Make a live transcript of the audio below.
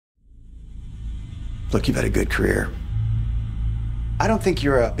Look, you've had a good career. I don't think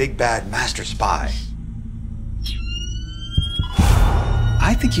you're a big bad master spy.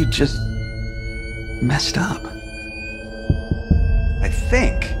 I think you just messed up. I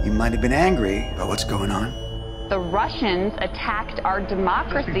think you might have been angry about what's going on. The Russians attacked our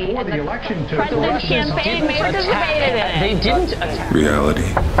democracy, and the election president's campaign participated in it. They didn't attack.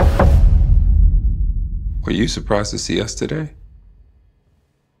 Reality. Were you surprised to see us today?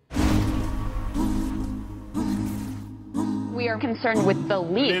 We are concerned with the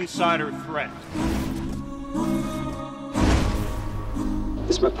leak. Insider threat.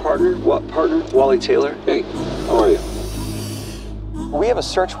 This is my partner. What partner? Wally Taylor. Hey, how are you? We have a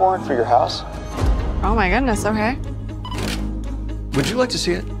search warrant for your house. Oh my goodness, okay. Would you like to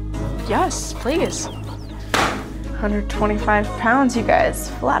see it? Yes, please. 125 pounds, you guys.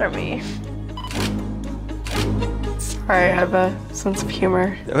 Flatter me. Sorry, I have a sense of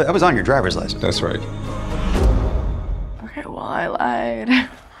humor. That was on your driver's license. That's right. Okay, well, I lied.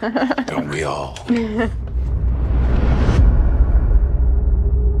 Don't we all?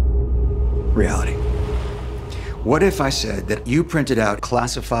 Reality. What if I said that you printed out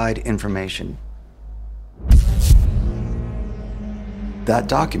classified information? That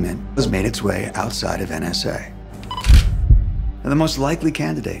document has made its way outside of NSA. And the most likely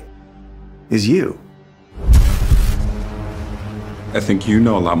candidate is you. I think you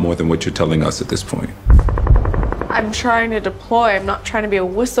know a lot more than what you're telling us at this point. I'm trying to deploy. I'm not trying to be a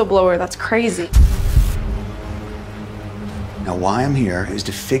whistleblower. That's crazy. Now, why I'm here is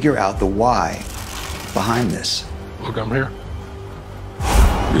to figure out the why behind this. Look, I'm here.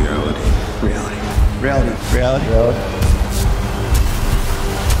 Reality. Reality. Reality. Reality. Reality.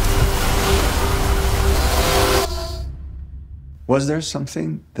 Was there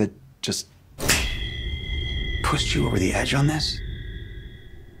something that just pushed you over the edge on this?